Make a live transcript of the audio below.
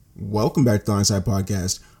Welcome back to the Inside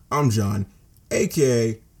Podcast. I'm John,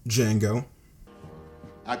 aka Django.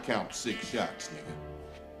 I count 6 shots,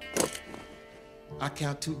 nigga. I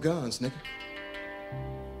count 2 guns, nigga.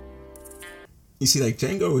 You see,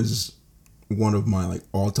 Django is one of my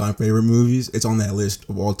all-time favorite movies. It's on that list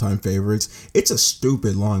of all-time favorites. It's a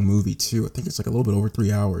stupid long movie too. I think it's a little bit over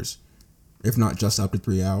 3 hours, if not just up to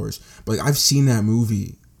 3 hours. But I've seen that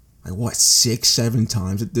movie 6, 7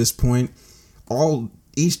 times at this point.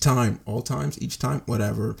 Each time,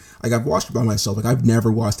 whatever. I've watched it by myself. I've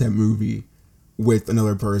never watched that movie with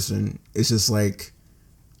another person. It's just I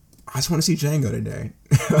just want to see Django today.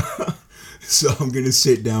 So I'm going to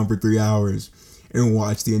sit down for 3 hours and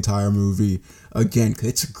watch the entire movie again. 'Cause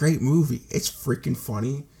it's a great movie. It's freaking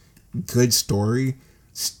funny. Good story.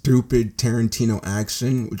 Stupid Tarantino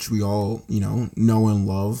action, which we all, know and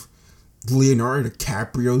love. Leonardo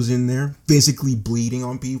DiCaprio's in there, physically bleeding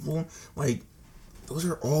on people. Those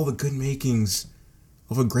are all the good makings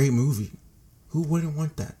of a great movie. Who wouldn't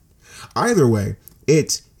want that? Either way,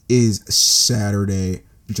 it is Saturday,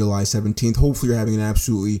 July 17th. Hopefully you're having an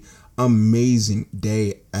absolutely amazing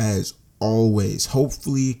day as always.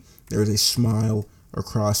 Hopefully there is a smile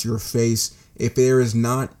across your face. If there is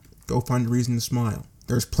not, go find a reason to smile.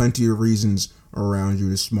 There's plenty of reasons around you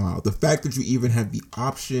to smile. The fact that you even have the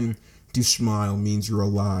option to smile means you're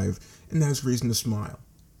alive, and that's reason to smile.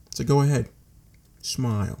 So go ahead.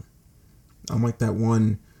 Smile. I'm like that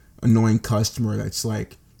one annoying customer that's you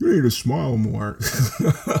need to smile more.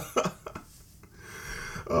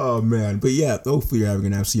 Oh man, but yeah, hopefully you're having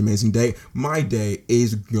an absolutely amazing day. My day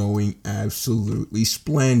is going absolutely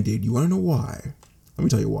splendid. You want to know why? Let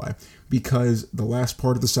me tell you why. Because the last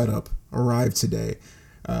part of the setup arrived today.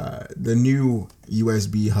 The new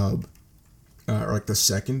USB hub, or the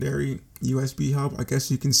secondary USB hub, I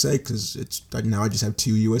guess you can say, because it's now I just have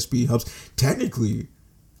 2 USB hubs. Technically,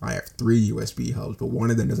 I have 3 USB hubs, but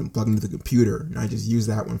one of them doesn't plug into the computer, and I just use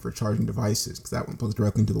that one for charging devices, because that one plugs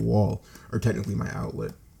directly into the wall, or technically my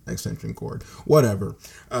outlet extension cord, whatever.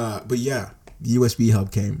 But yeah, the USB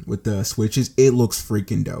hub came with the switches. It looks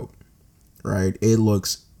freaking dope, right? It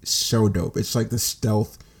looks so dope. It's the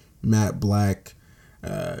stealth matte black.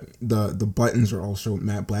 The buttons are also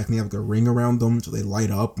matte black, and they have a ring around them, so they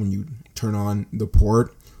light up when you turn on the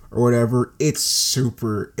port or whatever. It's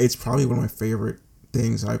probably one of my favorite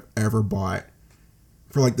things I've ever bought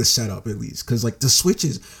for the setup, at least, because the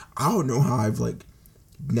switches, I don't know how I've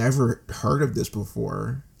never heard of this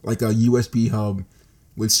before, a USB hub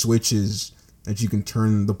with switches that you can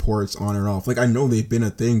turn the ports on and off. I know they've been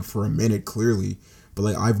a thing for a minute, clearly,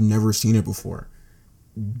 but I've never seen it before.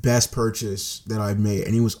 Best purchase that I've made,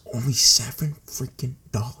 and it was only $7 freaking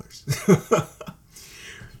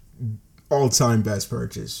all-time best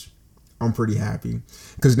purchase. I'm pretty happy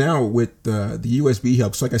because now with the USB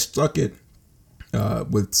hub, so I stuck it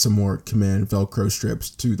with some more command Velcro strips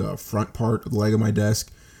to the front part of the leg of my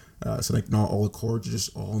desk, so not all the cords are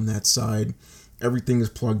just all on that side. Everything is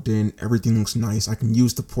plugged in. Everything looks nice. I can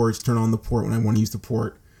use the ports, turn on the port when I want to use the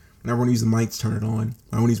port. When I want to use the mics, turn it on.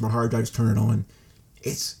 When I want to use my hard drives, turn it on.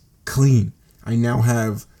 It's clean. I now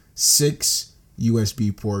have 6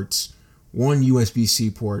 USB ports, 1 USB-C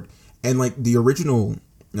port, and the original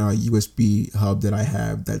USB hub that I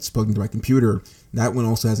have that's plugged into my computer, that one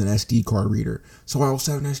also has an SD card reader. So I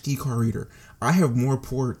also have an SD card reader. I have more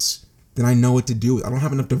ports than I know what to do with. I don't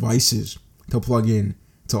have enough devices to plug in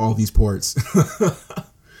to all these ports.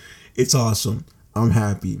 It's awesome. I'm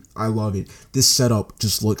happy. I love it. This setup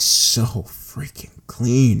just looks so freaking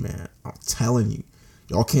clean, man. I'm telling you.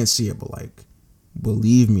 Y'all can't see it, but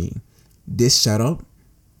believe me, this setup,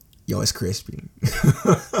 it's crispy.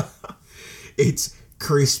 It's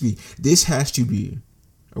crispy. This has to be,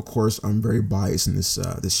 of course, I'm very biased in this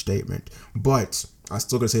statement, but I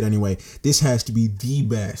still gotta say it anyway. This has to be the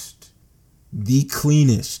best, the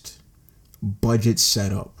cleanest budget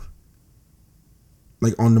setup,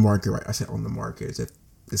 on the market, right? I said on the market, as if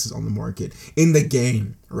this is on the market in the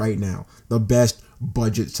game right now. The best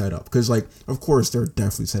budget setup, because of course there are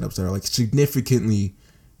definitely setups that are significantly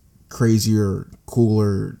crazier,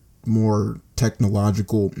 cooler, more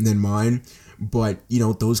technological than mine, but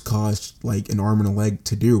those cost an arm and a leg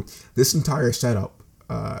to do. This entire setup,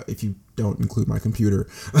 if you don't include my computer,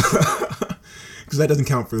 because that doesn't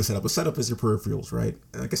count for the setup. The setup is your peripherals, right?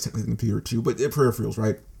 I guess technically the computer too, but the peripherals,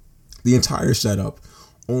 right? The entire setup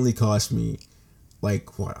only cost me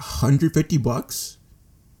 $150.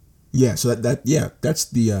 Yeah, so that's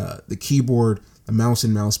the keyboard, the mouse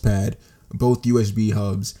and mouse pad, both USB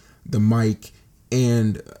hubs, the mic,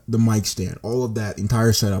 and the mic stand. All of that, the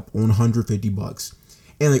entire setup, on $150.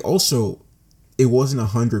 And also, it wasn't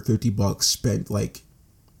 $150 spent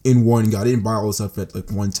in one go. I didn't buy all this stuff at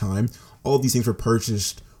like one time. All of these things were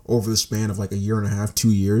purchased over the span of like a year and a half,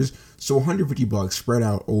 2 years. So $150 spread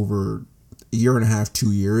out over a year and a half,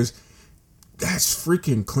 2 years. That's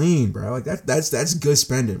freaking clean, bro. Like that's good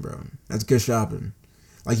spending, bro. That's good shopping.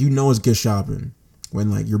 Like, you know, it's good shopping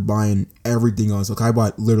when like you're buying everything on sale. Like, I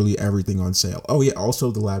bought literally everything on sale. Oh yeah,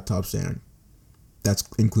 also the laptop stand. That's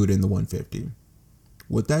included in the $150.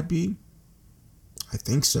 Would that be? I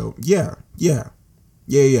think so. Yeah. Because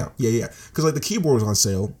like the keyboard was on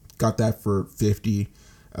sale. Got that for $50.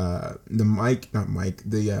 The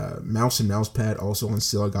mouse and mouse pad also on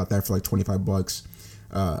sale. I got that for like $25.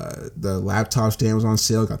 The laptop stand was on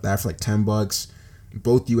sale. Got that for like $10.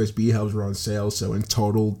 Both USB hubs were on sale. So in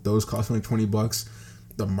total, those cost me like $20.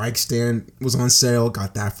 The mic stand was on sale.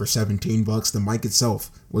 Got that for $17. The mic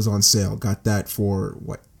itself was on sale. Got that for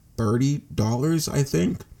what, $30, I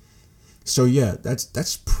think. So yeah,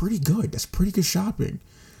 that's pretty good. That's pretty good shopping.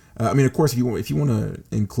 I mean, of course, if you want to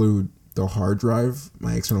include the hard drive,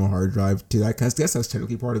 my external hard drive to that, because I guess that's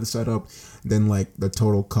technically part of the setup, then like the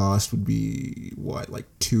total cost would be what, like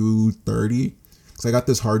 $230. Because I got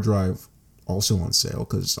this hard drive also on sale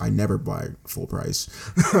because I never buy full price.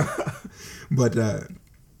 But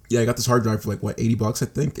yeah, I got this hard drive for like what, $80, I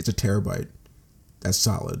think. It's a terabyte. That's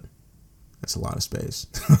solid. That's a lot of space.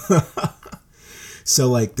 So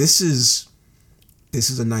like this is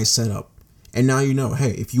a nice setup. And now you know,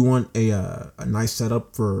 hey, if you want a nice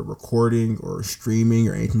setup for recording or streaming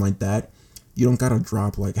or anything like that, you don't gotta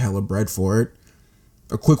drop like hella bread for it.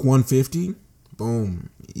 A quick $150, boom,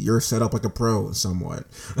 you're set up like a pro somewhat.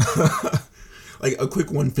 Like a quick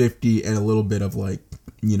 $150 and a little bit of like,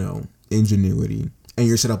 you know, ingenuity, and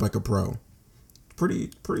you're set up like a pro. Pretty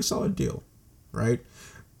solid deal, right?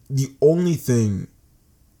 The only thing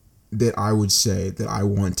that I would say that I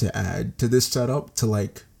want to add to this setup to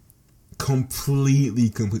like completely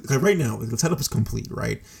complete, because right now the setup is complete,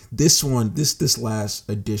 right? This last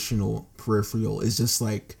additional peripheral is just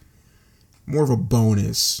like more of a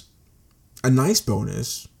bonus, a nice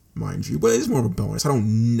bonus, mind you, but it's more of a bonus. I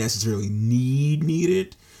don't necessarily need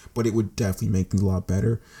it, but it would definitely make things a lot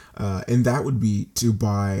better. And that would be to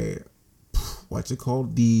buy, what's it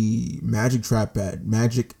called? The Magic Trackpad,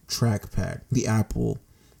 the Apple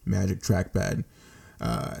Magic Trackpad.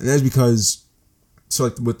 And that's because, so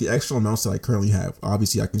like with the external mouse that I currently have,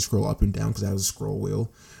 obviously I can scroll up and down because I have a scroll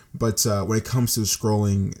wheel. But when it comes to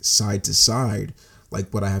scrolling side to side,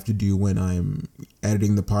 like what I have to do when I'm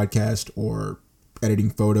editing the podcast or editing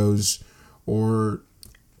photos or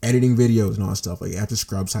editing videos and all that stuff, like I have to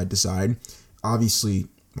scrub side to side. Obviously,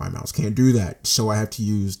 my mouse can't do that, so I have to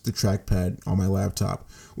use the trackpad on my laptop,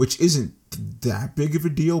 which isn't that big of a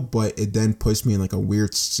deal, but it then puts me in like a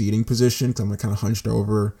weird seating position because I'm like kind of hunched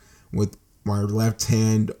over with my left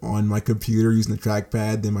hand on my computer using the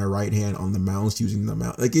trackpad, then my right hand on the mouse using the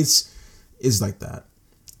mouse. Like it's like that.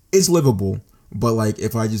 It's livable, but like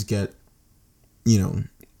if I just get, you know,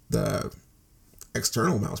 the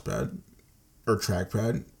external mouse pad or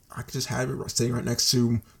trackpad, I could just have it sitting right next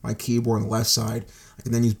to my keyboard on the left side. I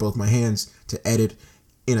can then use both my hands to edit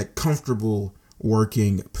in a comfortable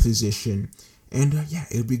working position. And yeah,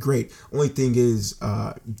 it would be great. Only thing is,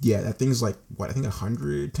 that thing is like, what, I think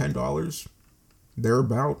 $110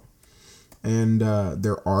 thereabout. And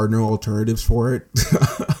there are no alternatives for it.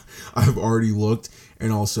 I've already looked.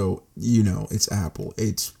 And also, you know, it's Apple.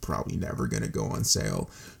 It's probably never going to go on sale.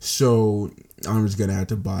 So I'm just going to have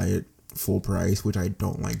to buy it full price, which I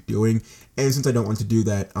don't like doing. And since I don't want to do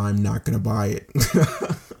that, I'm not going to buy it.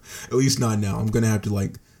 At least not now. I'm going to have to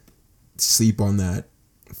like sleep on that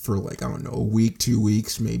for like, I don't know, a week, 2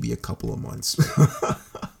 weeks, maybe a couple of months.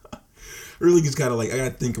 Really just gotta like, I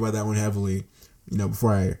gotta think about that one heavily, you know,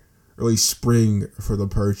 before I really spring for the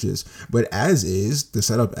purchase. But as is, the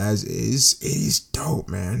setup as is, it is dope,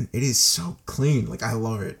 man. It is so clean. Like, I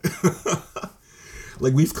love it.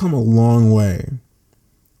 Like, we've come a long way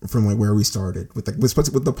from like where we started with the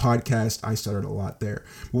podcast. I started a lot there,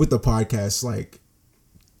 but with the podcast, like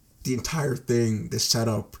the entire thing, the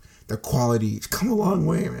setup, the quality, it's come a long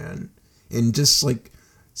way, man. In just like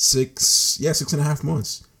 6.5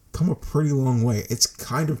 months, come a pretty long way. It's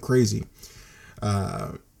kind of crazy.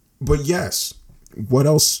 But yes, what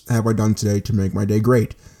else have I done today to make my day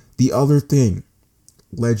great? The other thing,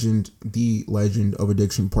 The Legend of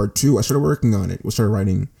Addiction Part 2. I started working on it. Started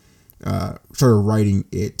writing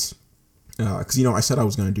it. Because, you know, I said I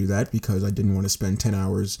was going to do that because I didn't want to spend 10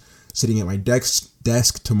 hours sitting at my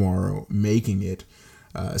desk tomorrow making it.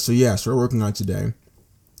 So yeah, I started working on it today.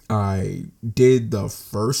 I did the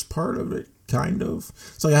first part of it, kind of.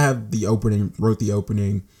 So I have the opening, wrote the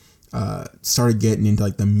opening, started getting into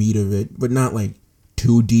like the meat of it, but not like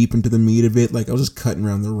too deep into the meat of it. Like, I was just cutting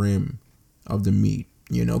around the rim of the meat,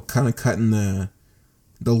 you know, kind of cutting the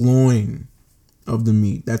loin of the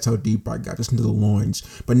meat. That's how deep I got, just into the loins,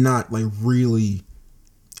 but not like really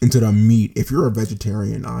into the meat. If you're a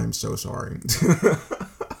vegetarian, I'm so sorry.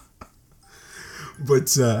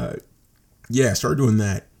 But yeah, started doing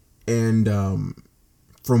that. And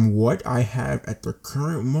from what I have at the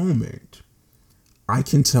current moment, I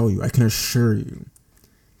can tell you, I can assure you,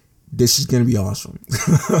 this is going to be awesome.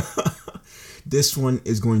 This one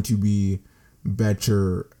is going to be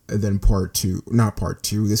better than part 2. Not part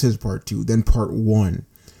 2. This is part 2. Then part 1.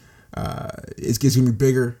 It's going to be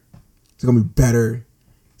bigger. It's going to be better.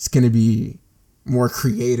 It's going to be more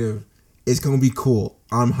creative. It's going to be cool.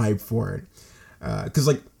 I'm hyped for it. Because,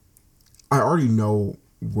 like, I already know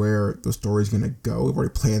where the story's going to go. I've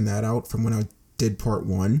already planned that out from when I did part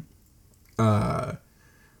 1. But,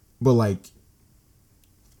 like,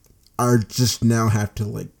 I just now have to,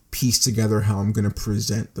 like, piece together how I'm going to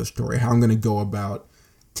present the story, how I'm going to go about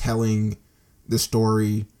telling the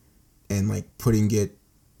story and, like,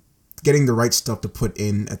 getting the right stuff to put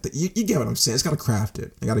in at the, you get what I'm saying. It's got to craft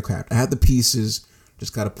it. I have the pieces,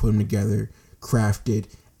 just got to put them together, craft it,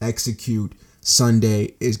 execute.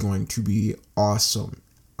 Sunday is going to be awesome.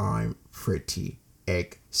 I'm pretty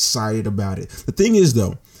excited about it. The thing is,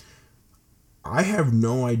 though, I have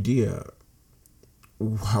no idea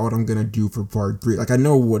what I'm gonna do for part 3. Like, I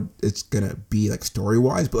know what it's gonna be, like,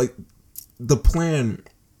 story-wise, but, like, the plan,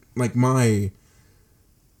 like, my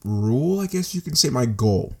rule, I guess you can say, my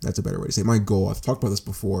goal, that's a better way to say it. My goal, I've talked about this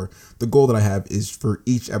before, the goal that I have is for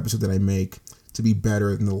each episode that I make to be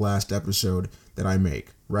better than the last episode that I make,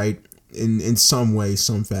 right? In some way,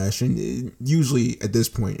 some fashion. Usually, at this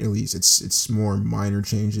point, at least, it's more minor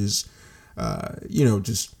changes, you know,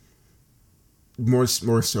 just more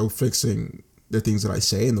so fixing the things that I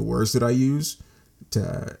say and the words that I use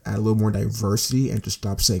to add a little more diversity and to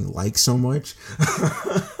stop saying like so much,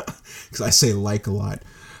 because I say like a lot.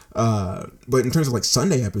 But in terms of, like,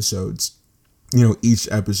 Sunday episodes, you know, each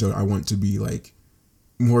episode I want to be, like,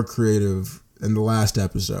 more creative than the last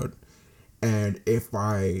episode. And if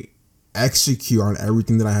I execute on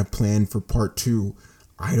everything that I have planned for part 2,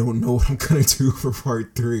 I don't know what I'm gonna do for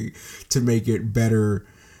part 3 to make it better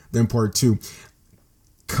than part 2.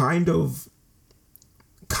 Kind of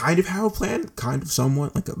have a plan, kind of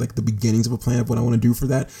somewhat, like the beginnings of a plan of what I want to do for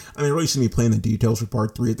that. I mean, I really see me playing the details for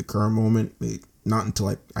part 3 at the current moment, not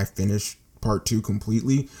until I finish part 2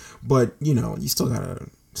 completely, but, you know, you still gotta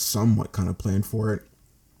somewhat kind of plan for it.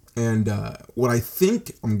 And what I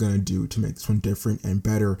think I'm gonna do to make this one different and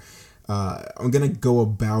better, I'm gonna go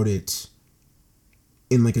about it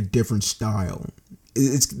in, like, a different style.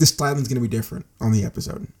 The styling is gonna be different on the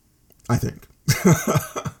episode, I think.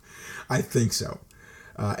 I think so.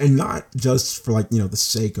 And not just for, like, you know, the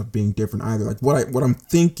sake of being different either. Like, what I'm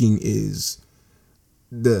thinking is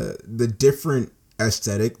the different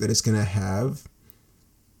aesthetic that it's gonna have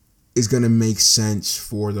is gonna make sense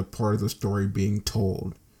for the part of the story being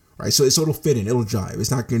told, right? So it'll fit in, it'll jive.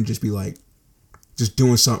 It's not gonna just be like just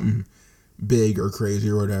doing something big or crazy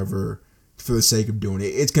or whatever for the sake of doing it.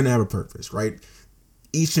 It's gonna have a purpose, right?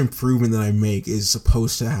 Each improvement that I make is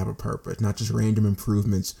supposed to have a purpose, not just random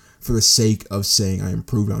improvements for the sake of saying I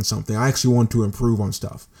improved on something. I actually want to improve on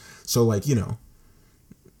stuff. So, like, you know,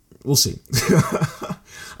 we'll see.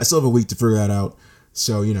 I still have a week to figure that out.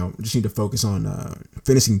 So, you know, just need to focus on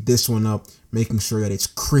finishing this one up, making sure that it's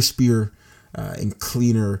crispier and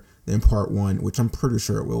cleaner than part 1, which I'm pretty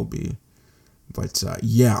sure it will be. But,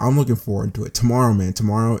 yeah, I'm looking forward to it. Tomorrow, man,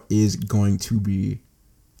 tomorrow is going to be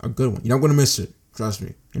a good one. You're not going to miss it. Trust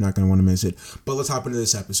me, you're not going to want to miss it. But let's hop into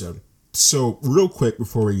this episode. So, real quick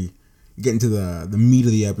before we get into the meat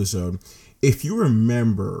of the episode, if you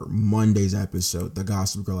remember Monday's episode, the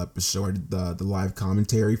Gossip Girl episode, I did the live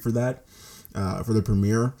commentary for that, for the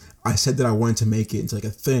premiere. I said that I wanted to make it into, like, a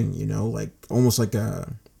thing, you know, like almost like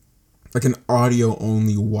an audio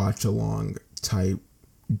only watch along type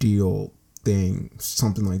deal thing,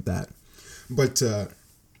 something like that. But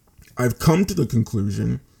I've come to the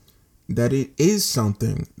conclusion that it is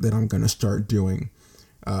something that I'm going to start doing.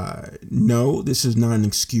 No, this is not an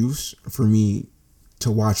excuse for me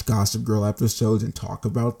to watch Gossip Girl episodes and talk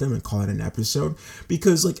about them and call it an episode,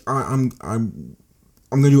 because, like, I'm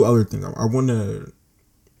gonna do other things.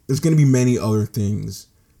 There's gonna be many other things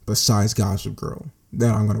besides Gossip Girl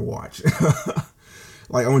that I'm gonna watch.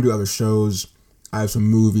 Like, I want to do other shows. I have some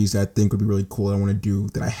movies that I think would be really cool that I want to do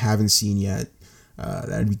that I haven't seen yet.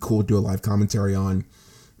 That'd be cool to do a live commentary on.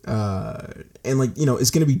 And, like, you know, it's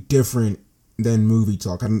gonna be different than movie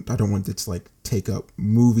talk. I don't want it to, like, take up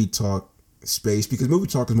movie talk space, because movie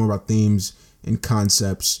talk is more about themes and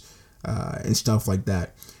concepts and stuff like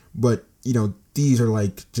that. But, you know, these are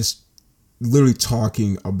like just literally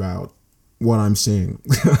talking about what I'm saying.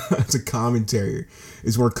 It's a commentary.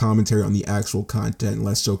 It's more commentary on the actual content,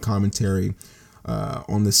 less so commentary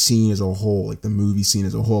on the scene as a whole, like the movie scene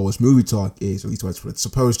as a whole, which movie talk is, at least that's what it's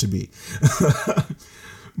supposed to be.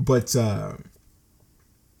 But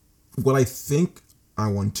what I think I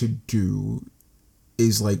want to do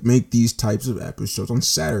is like make these types of episodes on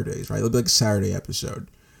Saturdays, right? It'll be like a Saturday episode.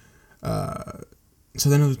 So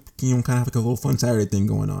then it'll, you know, kind of have like a little fun Saturday thing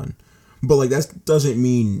going on. But like that doesn't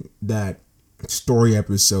mean that story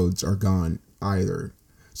episodes are gone either.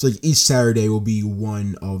 So like each Saturday will be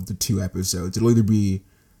one of the 2 episodes. It'll either be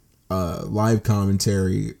a live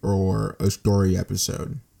commentary or a story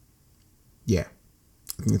episode. Yeah,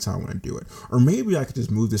 I think that's how I want to do it. Or maybe I could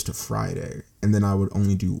just move this to Friday, and then I would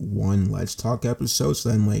only do 1 Let's Talk episode. So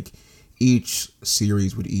then like each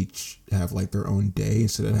series would each have like their own day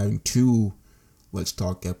instead of having 2 Let's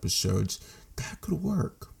Talk episodes. That could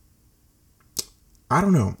work. I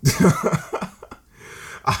don't know.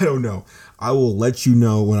 I don't know. I will let you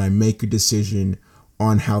know when I make a decision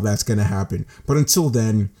on how that's going to happen. But until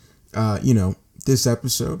then, you know, this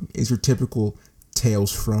episode is your typical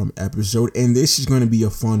Tales From episode. And this is going to be a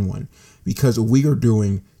fun one because we are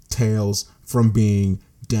doing Tales From Being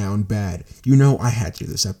Down Bad. You know, I had to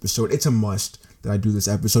do this episode. It's a must that I do this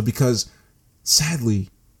episode because sadly,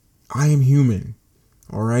 I am human.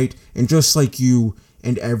 All right. And just like you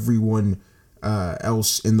and everyone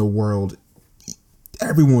else in the world,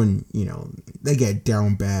 everyone, you know, they get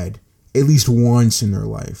down bad at least once in their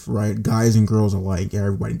life, right? Guys and girls alike,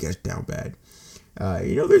 everybody gets down bad.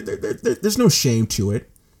 You know, there's no shame to it,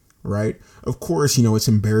 right? Of course, you know, it's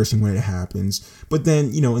embarrassing when it happens, but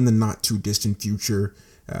then, you know, in the not too distant future,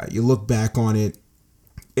 you look back on it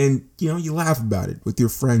and, you know, you laugh about it with your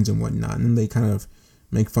friends and whatnot, and they kind of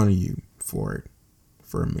make fun of you for it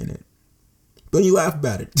for a minute. Then you laugh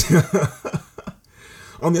about it.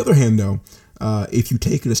 On the other hand, though, if you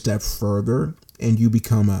take it a step further and you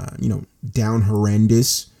become, you know, down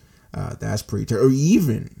horrendous, that's pretty terrible. Or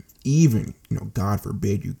even, you know, God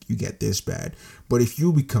forbid you get this bad. But if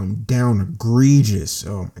you become down egregious,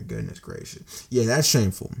 oh my goodness gracious. Yeah, that's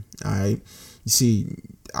shameful. All right. You see,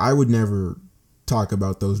 I would never talk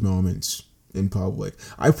about those moments in public.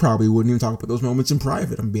 I probably wouldn't even talk about those moments in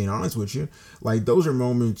private. I'm being honest with you. Like, those are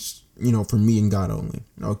moments, you know, for me and God only.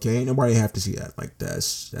 Okay, ain't nobody have to see that. Like,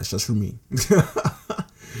 that's just for me.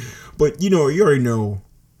 But you know, you already know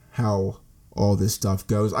how all this stuff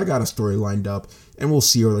goes. I got a story lined up, and we'll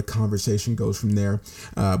see where the conversation goes from there.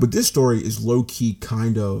 But this story is low key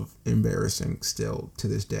kind of embarrassing still to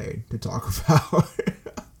this day to talk about.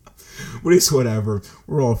 But it's whatever.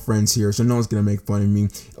 We're all friends here, so no one's gonna make fun of me.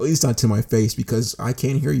 At least not to my face, because I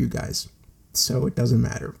can't hear you guys, so it doesn't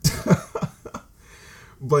matter.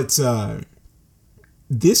 But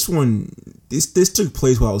this took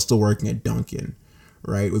place while I was still working at Dunkin',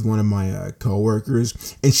 right, with one of my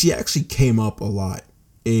coworkers, and she actually came up a lot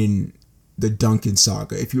in the Dunkin'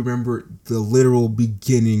 saga. If you remember the literal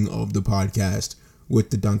beginning of the podcast with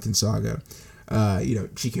the Dunkin' saga, you know,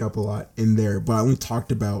 she came up a lot in there. But I only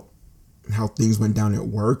talked about how things went down at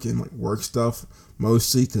work and like work stuff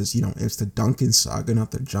mostly because, you know, it's the Dunkin' saga,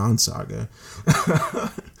 not the John saga.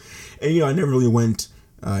 And, you know, I never really went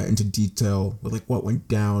into detail with like what went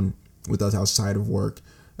down with us outside of work.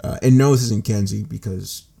 And no, this isn't Kenzie,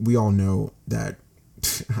 because we all know that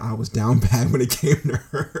I was down bad when it came to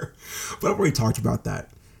her. But I've already talked about that.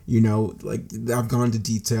 You know, like, I've gone into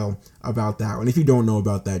detail about that. And if you don't know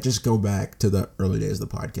about that, just go back to the early days of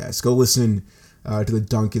the podcast. Go listen to the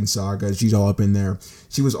Dunkin' saga. She's all up in there.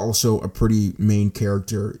 She was also a pretty main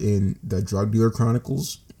character in the Drug Dealer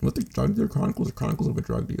Chronicles. What, the Drug Dealer Chronicles or Chronicles of a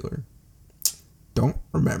Drug Dealer? Don't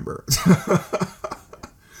remember.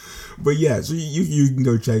 But yeah, so you can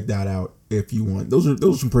go check that out if you want. Those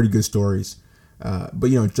are some pretty good stories. But,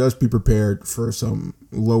 you know, just be prepared for some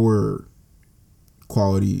lower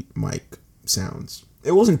quality mic sounds.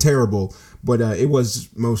 It wasn't terrible, but it was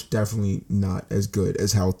most definitely not as good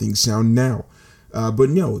as how things sound now. But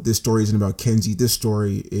no, this story isn't about Kenzie. This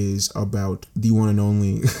story is about the one and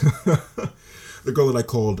only, the girl that I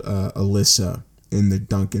called Alyssa in the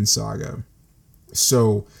Dunkin' saga.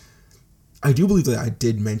 So I do believe that I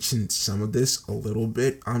did mention some of this a little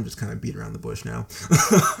bit. I'm just kind of beating around the bush now.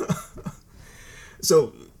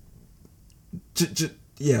 So,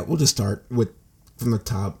 yeah, we'll just start from the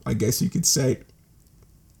top, I guess you could say.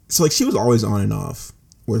 So, like, she was always on and off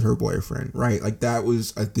with her boyfriend, right? Like, that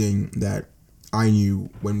was a thing that I knew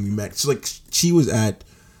when we met. So, like, she was at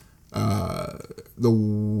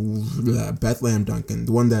Bethlehem Duncan,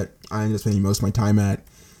 the one that I ended up spending most of my time at,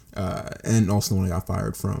 and also the one I got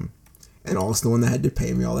fired from, and also the one that had to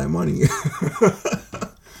pay me all that money.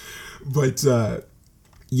 But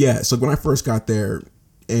yeah, so when I first got there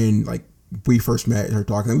and like we first met her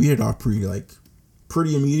talking, we hit it off pretty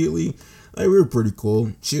immediately. Like we were pretty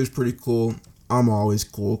cool. She was pretty cool. I'm always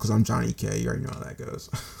cool because I'm Johnny K. You already know how that goes.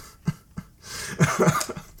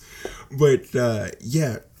 But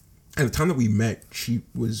yeah, at the time that we met, she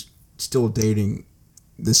was still dating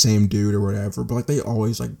the same dude or whatever. But like they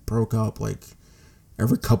always like broke up like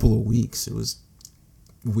every couple of weeks. It was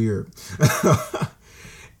weird.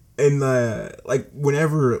 And like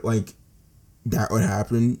whenever like that would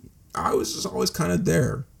happen, I was just always kind of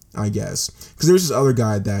there, I guess, because there was this other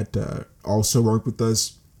guy that also worked with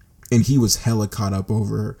us, and he was hella caught up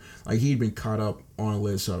over her. Like he'd been caught up on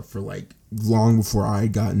Alyssa for like long before I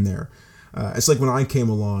had gotten there. It's like when I came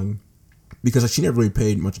along, because she never really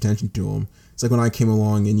paid much attention to him. It's like when I came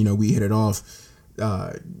along and we hit it off.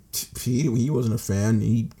 He wasn't a fan.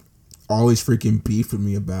 He always freaking beefed with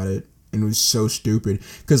me about it. And it was so stupid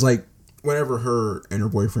because like whenever her and her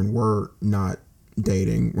boyfriend were not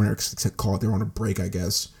dating, whenever they were on a break, I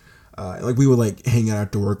guess, like we would like hang out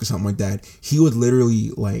after work or something like that. He would literally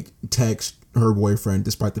like text her boyfriend,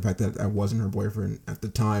 despite the fact that I wasn't her boyfriend at the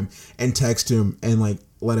time, and text him and like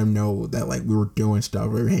let him know that like we were doing stuff,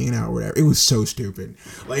 we were hanging out or whatever. It was so stupid,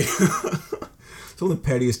 like some of the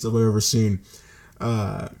pettiest stuff I've ever seen.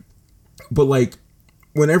 But like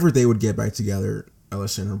whenever they would get back together,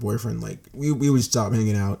 Alyssa and her boyfriend, like we would stop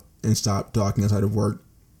hanging out and stop talking outside of work.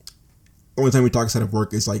 Only time we talk outside of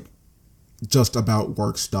work is like just about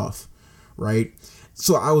work stuff, right?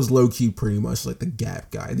 So I was low-key pretty much like the gap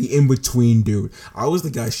guy, the in-between dude. I was the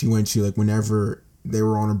guy she went to like whenever they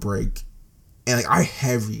were on a break, and like I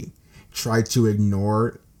heavy tried to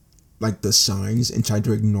ignore like the signs and tried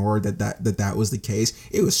to ignore that was the case.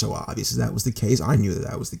 It was so obvious that was the case. I knew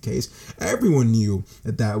that was the case. Everyone knew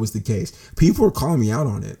that was the case. People were calling me out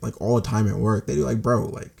on it like all the time at work. They'd be like, bro,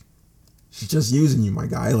 like she's just using you, my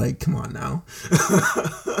guy. Like, come on now.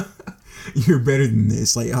 You're better than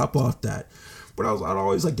this. Like, hop off that. But I'd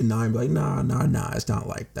always like deny and be like, nah, it's not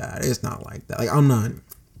like that. It's not like that. Like, I'm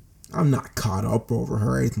not caught up over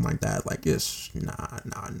her or anything like that. Like, it's nah.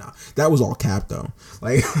 That was all cap though.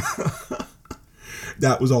 Like,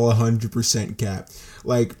 that was all 100% cap.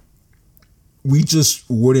 Like, we just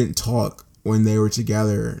wouldn't talk when they were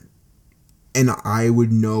together, and I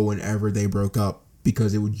would know whenever they broke up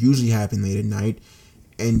because it would usually happen late at night,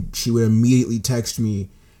 and she would immediately text me,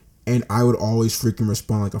 and I would always freaking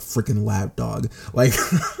respond like a freaking lapdog. Like,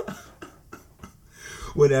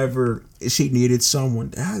 whenever she needed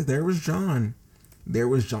someone, there was John.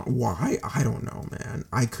 Why? I don't know, man.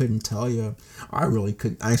 I couldn't tell you. I really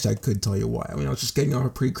couldn't. Actually, I could tell you why. I mean, I was just getting off a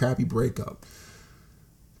pretty crappy breakup.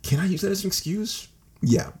 Can I use that as an excuse?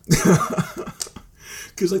 Yeah.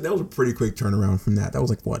 Because like that was a pretty quick turnaround from that. That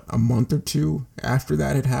was like what, a month or two after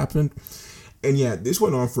that had happened. And yeah, this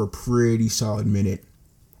went on for a pretty solid minute.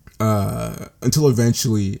 Until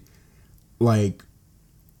eventually, like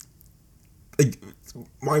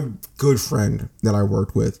my good friend that I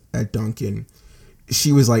worked with at Dunkin',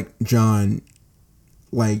 she was like, John,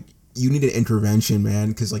 like, you need an intervention, man,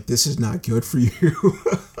 because like this is not good for you.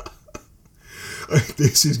 Like,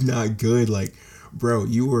 this is not good. Like, bro,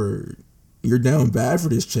 you're down bad for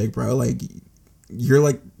this chick, bro. Like,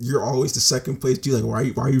 you're always the second place dude.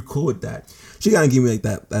 Like, why are you cool with that? She gotta give me like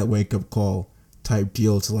that wake up call type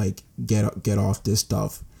deal to like get off this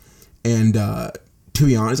stuff. And to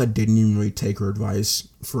be honest, I didn't even really take her advice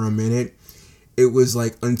for a minute. It was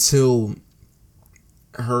like until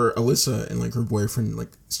Alyssa and like her boyfriend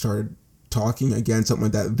like started talking again, something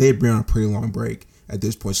like that. They'd been on a pretty long break at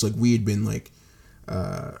this point. So like we had been like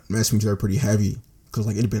messing with each other pretty heavy because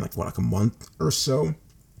like it had been like what, like a month or so,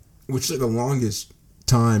 which is like the longest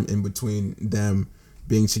time in between them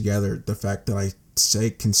being together. The fact that I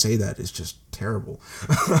can say that is just terrible.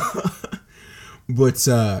 But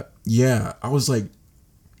yeah, I was like,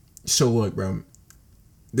 so look, bro,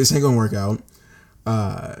 this ain't gonna work out.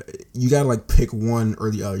 You gotta like pick one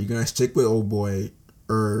or the other. You're gonna stick with old boy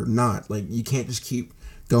or not. Like, you can't just keep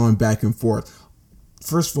going back and forth.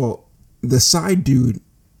 First of all, the side dude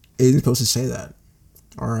isn't supposed to say that.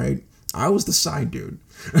 All right, I was the side dude.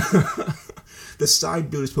 The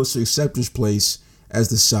side dude is supposed to accept his place as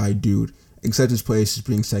the side dude, accept his place as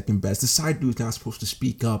being second best. The side dude's not supposed to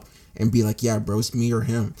speak up and be like, yeah, bro, it's me or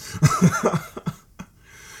him.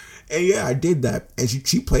 And yeah, I did that. And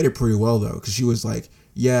she played it pretty well, though, because she was like,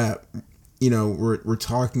 yeah, we're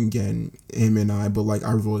talking again, him and I, but like,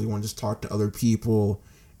 I really want to just talk to other people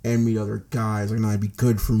and meet other guys. Like, nah, it'd be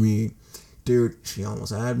good for me. Dude, she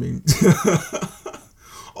almost had me.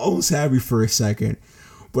 Almost had me for a second.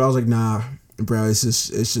 But I was like, nah, bro, this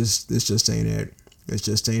just ain't it. It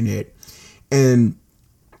just ain't it. And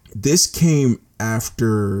this came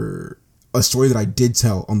after a story that I did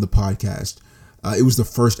tell on the podcast. It was the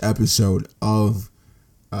first episode of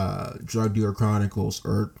Drug Dealer Chronicles,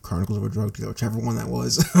 or Chronicles of a Drug Dealer, whichever one that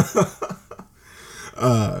was.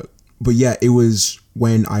 But yeah, it was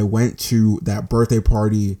when I went to that birthday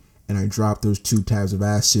party and I dropped those 2 tabs of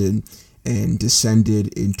acid and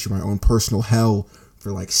descended into my own personal hell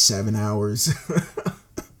for like 7 hours.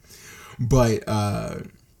 But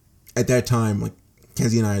at that time, like,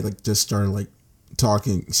 Kenzie and I like just started like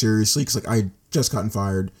talking seriously, because like I had just gotten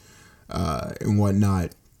fired and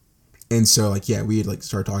whatnot. And so, like, yeah, we had like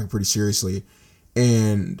started talking pretty seriously,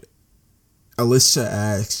 and Alyssa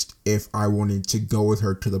asked if I wanted to go with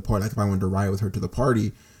her to the party, like if I wanted to ride with her to the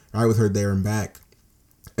party, ride with her there and back.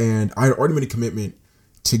 And I had already made a commitment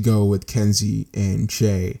to go with Kenzie and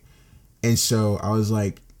Jay, and so I was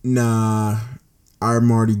like, nah,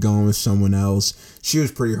 I'm already going with someone else. She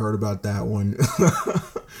was pretty hurt about that one.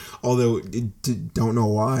 Although, don't know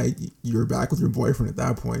why. You were back with your boyfriend at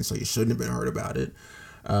that point, so you shouldn't have been hurt about it.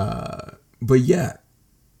 But yeah.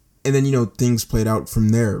 And then, things played out from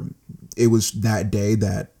there. It was that day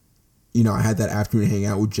that, I had that afternoon hang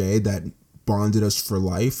out with Jay that bonded us for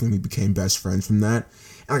life, and we became best friends from that.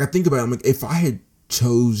 And like, I think about it, I'm like, if I had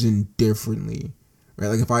chosen differently, right?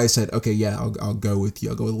 Like, if I had said, okay, yeah, I'll go with you.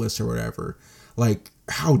 I'll go with Alyssa or whatever. Like,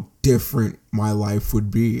 how different my life would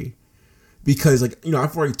be. Because, like,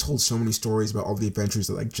 I've already told so many stories about all the adventures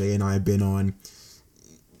that, like, Jay and I have been on.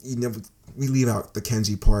 We leave out the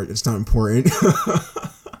Kenzie part. It's not important.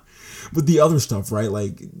 But the other stuff, right?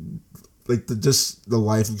 Like the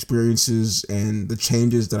life experiences and the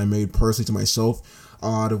changes that I made personally to myself, a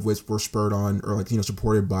lot of which were spurred on or, like,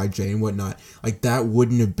 supported by Jay and whatnot. Like, that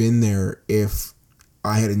wouldn't have been there if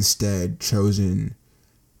I had instead chosen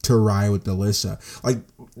to ride with Alyssa. Like,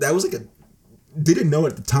 that was like didn't know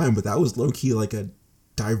at the time, but that was low-key like a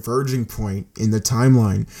diverging point in the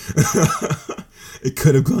timeline. It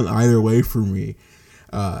could have gone either way for me.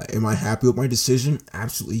 Am I happy with my decision?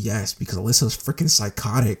 Absolutely yes, because Alyssa's freaking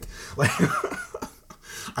psychotic. Like,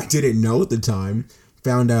 I didn't know at the time,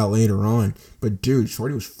 found out later on, but dude,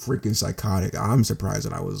 Shorty was freaking psychotic. I'm surprised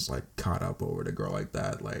that I was like caught up over the girl like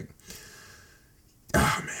that. Like,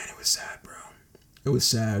 oh man, it was sad, bro. It was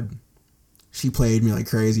sad. She played me like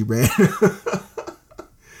crazy, man.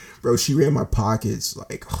 Bro, she ran my pockets.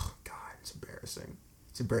 Like, oh, God, it's embarrassing.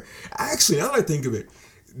 Actually, now that I think of it,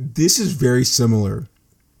 this is very similar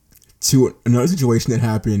to another situation that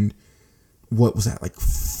happened, what was that, like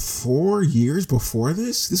 4 years before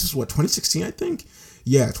this? This is what, 2016, I think?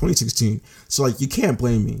 Yeah, 2016. So, like, you can't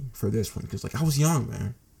blame me for this one, because, like, I was young,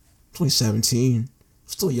 man. 2017.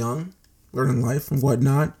 Still young. Learning life and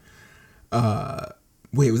whatnot.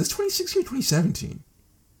 Wait, was this 2016 or 2017?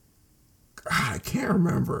 God, I can't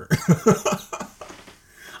remember.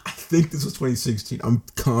 I think this was 2016. I'm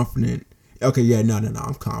confident. Okay, yeah, no.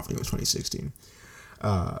 I'm confident it was 2016.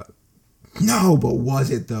 No, but was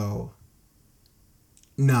it though?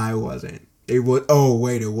 Nah, it wasn't. It was. Oh,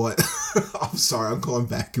 wait, it was. I'm sorry. I'm going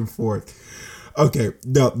back and forth. Okay,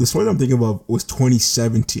 no, the one I'm thinking of was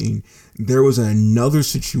 2017. There was another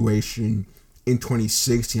situation in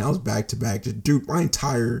 2016. I was back to back. Just, dude, my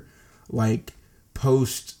entire, like,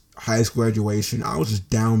 post high school graduation, I was just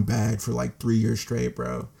down bad for like 3 years straight,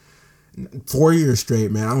 bro. 4 years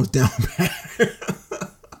straight, man. I was down bad.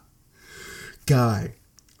 God,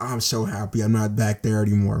 I'm so happy I'm not back there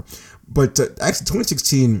anymore. But actually,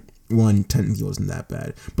 2016 one technically wasn't that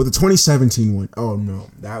bad. But the 2017 one, oh no,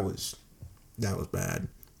 that was bad.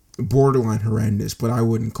 Borderline horrendous, but I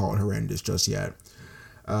wouldn't call it horrendous just yet.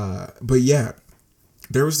 But yeah,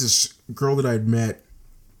 there was this girl that I'd met.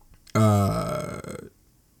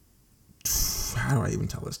 How do I even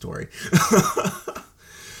tell this story?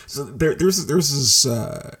 So there's this.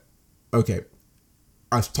 Okay,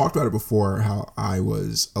 I've talked about it before. How I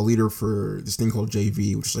was a leader for this thing called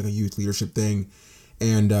JV, which is like a youth leadership thing,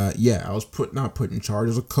 and yeah, I was not put in charge. I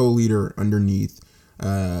was a co-leader underneath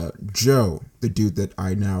Joe, the dude that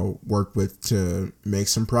I now work with to make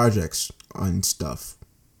some projects on stuff.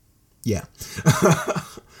 Yeah.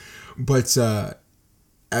 But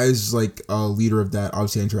as like a leader of that,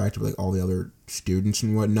 obviously I interacted with like all the other students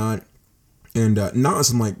and whatnot, and not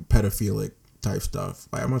some like pedophilic type stuff.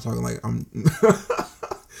 Like, I'm not talking like I'm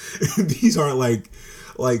these aren't like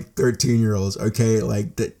 13-year-olds, okay?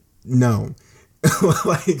 Like that, no.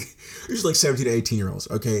 Like, there's like 17 to 18-year-olds,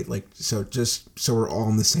 okay? Like, so just so we're all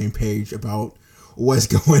on the same page about what's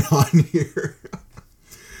going on here.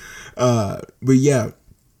 But yeah,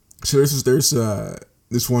 so there's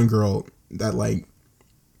this one girl that like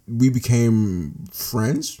we became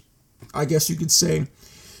friends, I guess you could say.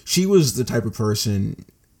 She was the type of person,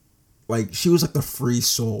 like she was like the free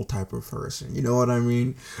soul type of person, you know what I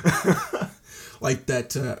mean? Like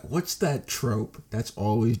that what's that trope that's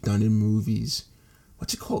always done in movies?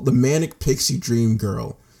 What's it called? The manic pixie dream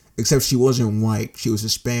girl. Except she wasn't white, she was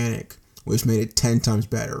Hispanic, which made it 10 times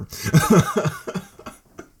better.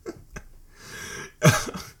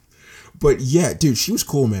 But yeah, dude, she was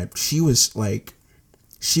cool, man. She was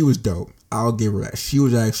dope. I'll give her that. She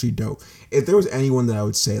was actually dope. If there was anyone that I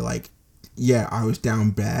would say like, yeah, I was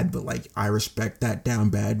down bad, but like I respect that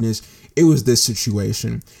down badness, it was this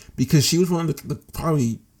situation, because she was one of the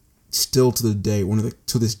probably still to this day one of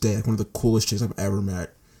the coolest chicks I've ever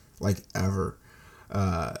met, like ever.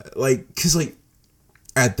 Like, cause like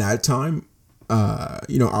at that time, I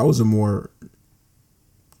was a more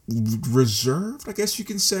reserved, I guess you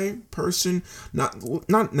can say, person. Not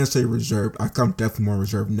necessarily reserved. I'm definitely more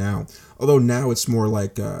reserved now. Although now it's more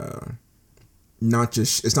like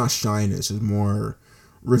it's not shyness. It's more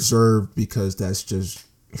reserved because that's just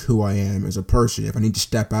who I am as a person. If I need to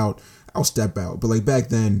step out, I'll step out. But like back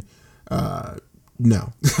then,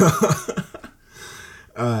 no.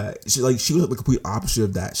 She was the complete opposite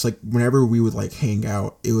of that. So like whenever we would like hang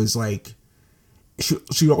out, it was like she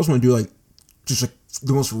would always want to do like just like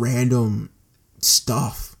the most random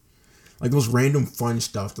stuff, like the most random fun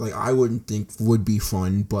stuff that like I wouldn't think would be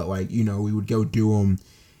fun, but like we would go do them,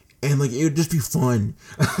 and like it would just be fun.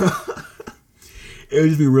 It would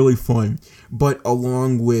just be really fun. But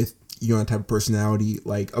along with that type of personality,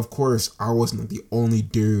 like of course I wasn't like the only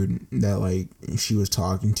dude that like she was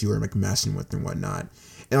talking to or like messing with and whatnot,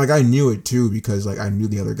 and like I knew it too because like I knew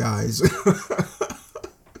the other guys.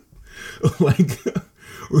 Like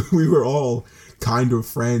we were all kind of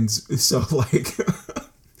friends, so like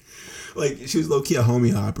like she was low-key a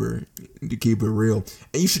homie hopper, to keep it real.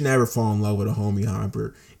 And you should never fall in love with a homie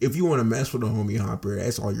hopper. If you want to mess with a homie hopper,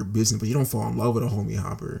 that's all your business, but you don't fall in love with a homie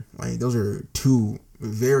hopper. Like those are two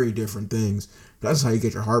very different things. That's how you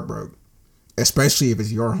get your heart broke, especially if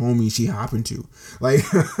it's your homie she hopping to, like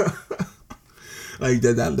like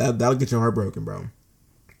that'll get your heart broken, bro.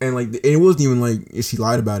 And like it wasn't even like she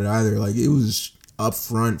lied about it either. Like it was up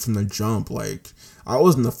front from the jump. Like I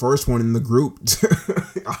wasn't the first one in the group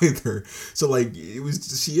either. So like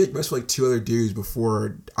she had messed with like two other dudes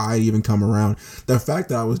before I even come around. The fact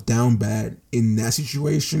that I was down bad in that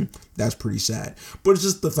situation, that's pretty sad. But it's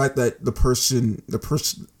just the fact that the person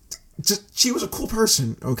just, she was a cool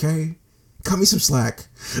person, okay? Cut me some slack.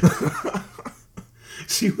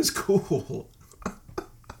 She was cool.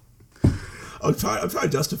 I'm trying to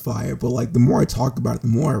justify it, but like the more I talk about it, the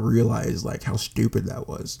more I realize like how stupid that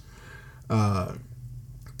was.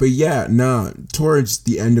 But yeah, towards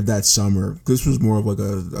the end of that summer, this was more of like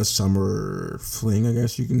a summer fling, I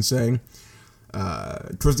guess you can say.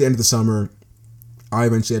 Towards the end of the summer, I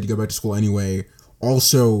eventually had to go back to school anyway.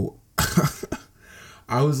 Also,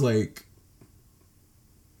 I was like,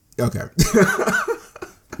 okay.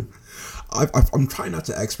 I'm trying not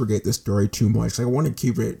to expurgate this story too much. Like, I want to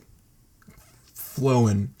keep it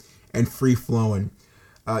flowing and free flowing.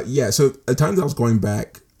 So the time that I was going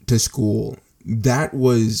back to school, that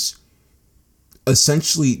was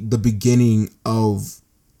essentially the beginning of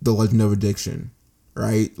The Legend of Addiction,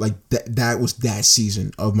 right? Like that was that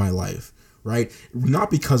season of my life, right?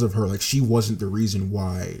 Not because of her, like she wasn't the reason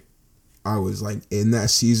why I was like in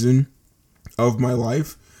that season of my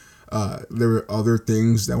life. There were other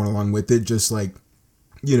things that went along with it, just like,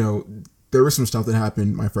 there was some stuff that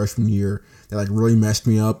happened my freshman year that like really messed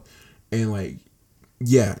me up, and like,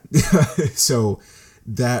 yeah. So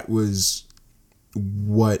that was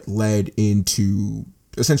what led into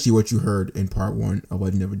essentially what you heard in part 1 of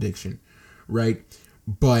Legend of Addiction, right?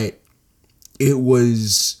 But it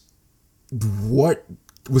was what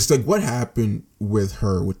happened with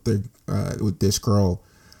her, with this girl,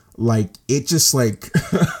 like it just like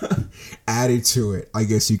added to it, I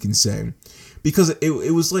guess you can say, because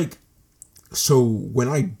it was like, so when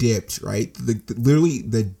I dipped, right, literally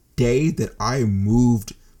the day that I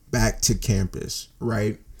moved back to campus,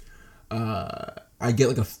 right, I get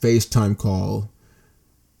like a FaceTime call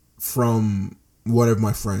from one of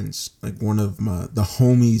my friends, like one of the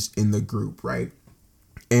homies in the group, right,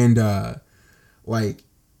 and like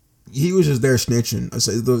he was just there snitching.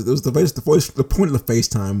 So the point of the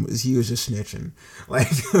FaceTime was he was just snitching,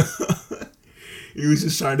 like he was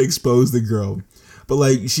just trying to expose the girl. But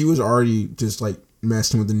like she was already just like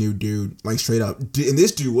messing with the new dude, like straight up. And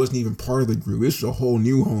this dude wasn't even part of the group. This was a whole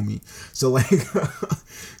new homie. So like,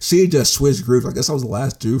 she just switched groups. I guess I was the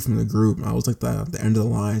last dude from the group. I was like the end of the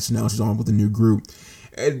line. So now she's on with the new group.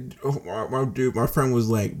 And my friend was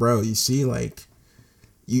like, bro, you see, like,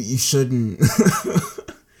 you shouldn't,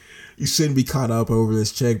 you shouldn't be caught up over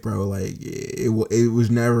this chick, bro. Like, it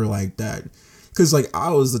was never like that. Cause like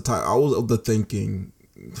I was of the thinking,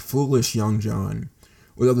 foolish young John.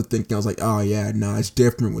 Was of the thinking, I was like, oh yeah, nah, it's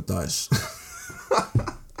different with us.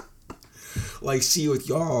 Like, see, with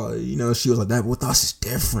y'all, you know, she was like that. With us, it's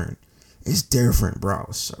different. It's different, bro. I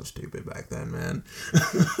was so stupid back then, man.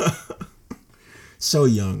 So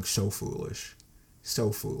young, so foolish.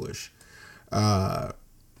 So foolish. But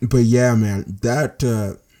yeah, man,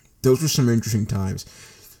 those were some interesting times.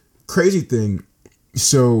 Crazy thing,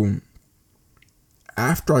 so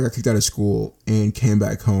after I got kicked out of school and came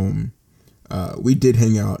back home, we did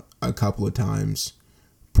hang out a couple of times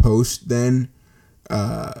post then,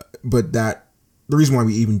 but the reason why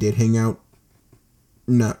we even did hang out,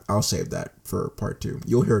 no, I'll save that for part 2.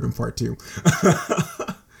 You'll hear it in part 2.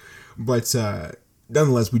 But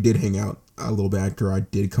nonetheless, we did hang out a little bit after I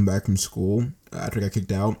did come back from school, after I got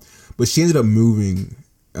kicked out. But she ended up moving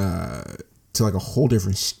to like a whole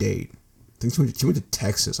different state. I think she went to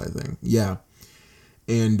Texas, I think. Yeah.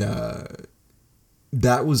 And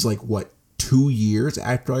that was like, what, 2 years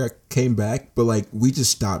after I came back? But like, we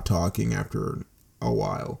just stopped talking after a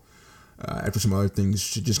while. After some other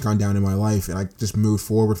things just gone down in my life. And I just moved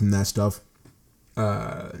forward from that stuff.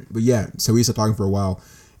 But yeah, so we stopped talking for a while.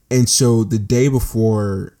 And so the day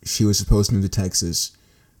before she was supposed to move to Texas,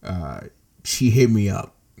 she hit me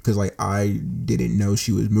up. Because like, I didn't know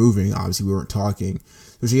she was moving. Obviously, we weren't talking.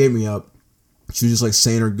 So she hit me up. She was just like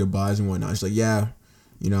saying her goodbyes and whatnot. She's like, yeah,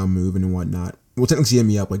 you know, I'm moving and whatnot. Well, technically she hit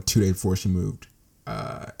me up like 2 days before she moved.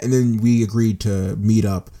 And then we agreed to meet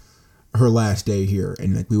up her last day here.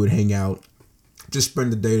 And like, we would hang out, just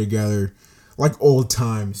spend the day together, like old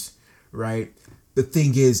times, right? The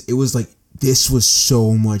thing is, it was like, this was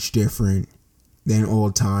so much different than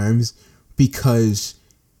old times because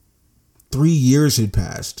 3 years had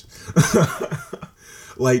passed.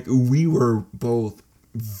 Like, we were both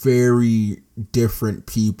very different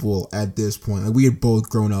people at this point. Like, we had both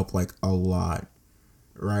grown up like a lot,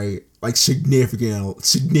 right? Like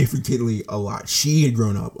significantly a lot. She had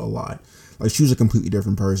grown up a lot. Like, she was a completely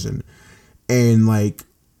different person. And like,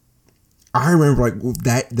 I remember like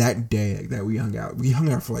that day like, that we hung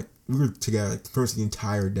out for like, we were together like first the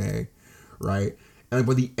entire day, right? And like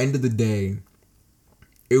by the end of the day,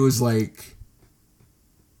 it was like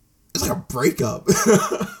a breakup.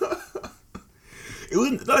 It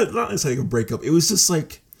was not necessarily a breakup. It was just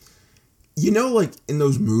like, you know, like in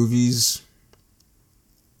those movies,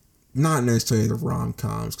 not necessarily the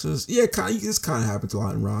rom-coms, because yeah, this kind of happens a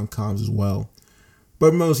lot in rom-coms as well,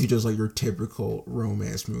 but mostly just like your typical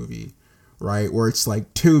romance movie, right? Where it's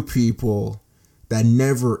like two people that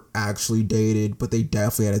never actually dated, but they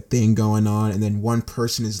definitely had a thing going on, and then one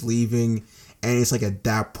person is leaving, and it's like at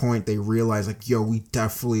that point they realize like, yo, we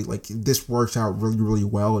definitely, like, this works out really, really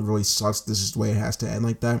well. It really sucks. This is the way it has to end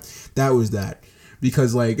like that. That was that.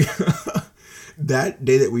 Because like, that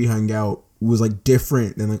day that we hung out was like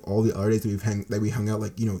different than like all the other days that we hung out,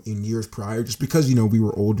 like, you know, in years prior, just because, you know, we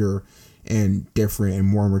were older and different and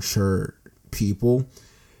more mature people.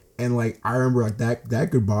 And like, I remember like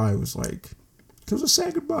that goodbye was like, it was a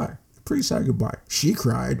sad goodbye. Pretty sad goodbye. She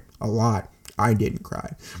cried a lot. I didn't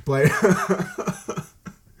cry, but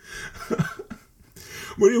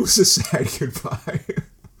but it was a sad goodbye.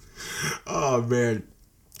 Oh man,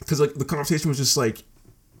 because like the conversation was just like,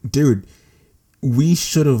 dude, we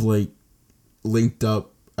should have like linked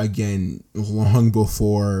up again long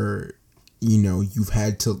before, you know, you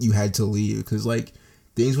had to leave, because like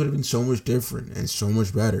things would have been so much different and so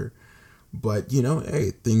much better. But you know,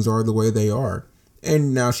 hey, things are the way they are.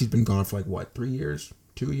 And now she's been gone for like what, 3 years,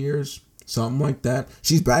 2 years. Something like that.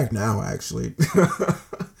 She's back now, actually.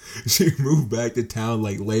 She moved back to town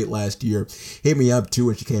like late last year. Hit me up too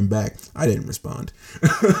when she came back. I didn't respond.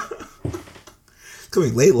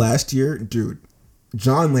 Coming late last year, dude.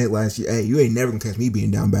 John late last year. Hey, you ain't never gonna catch me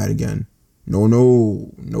being down bad again.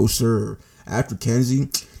 No, sir. After Kenzie,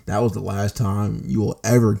 that was the last time you will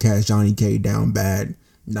ever catch Johnny K down bad.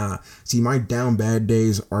 Nah. See, my down bad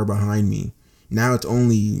days are behind me. Now it's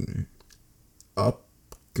only up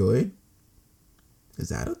good. Is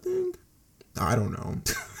that a thing? I don't know.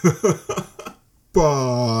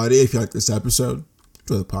 But if you like this episode,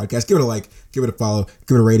 enjoy the podcast, give it a like, give it a follow,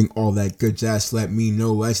 give it a rating, all that good jazz. Let me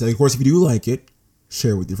know. Actually, of course, if you do like it,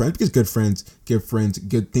 share with your friends, because good friends give friends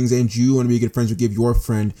good things, and you want to be good friends who give your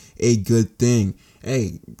friend a good thing.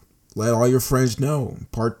 Hey, let all your friends know.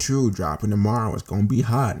 Part 2 dropping tomorrow. It's going to be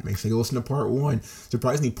hot. Make sure you listen to part 1.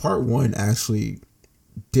 Surprisingly, part 1 actually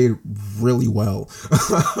did really well.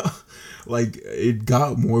 Like, it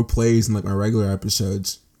got more plays than like my regular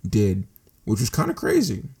episodes did, which was kind of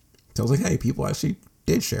crazy. So I was like, hey, people actually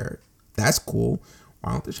did share it. That's cool.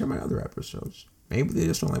 Why don't they share my other episodes? Maybe they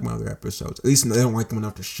just don't like my other episodes. At least they don't like them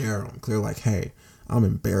enough to share them. They're like, hey, I'm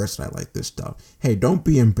embarrassed that I like this stuff. Hey, don't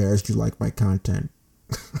be embarrassed you like my content.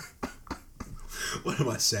 What am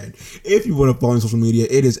I saying? If you want to follow me on social media,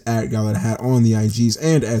 it is at GuyWithaHat on the IGs.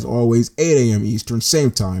 And as always, 8 a.m. Eastern,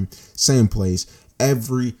 same time, same place,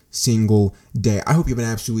 every single day. I hope you have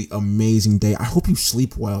an absolutely amazing day. I hope you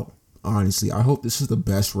sleep well, honestly. I hope this is the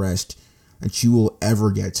best rest that you will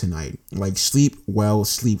ever get tonight. Like, sleep well,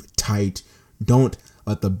 sleep tight. Don't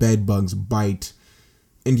let the bed bugs bite.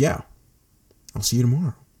 And yeah, I'll see you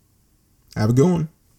tomorrow. Have a good one.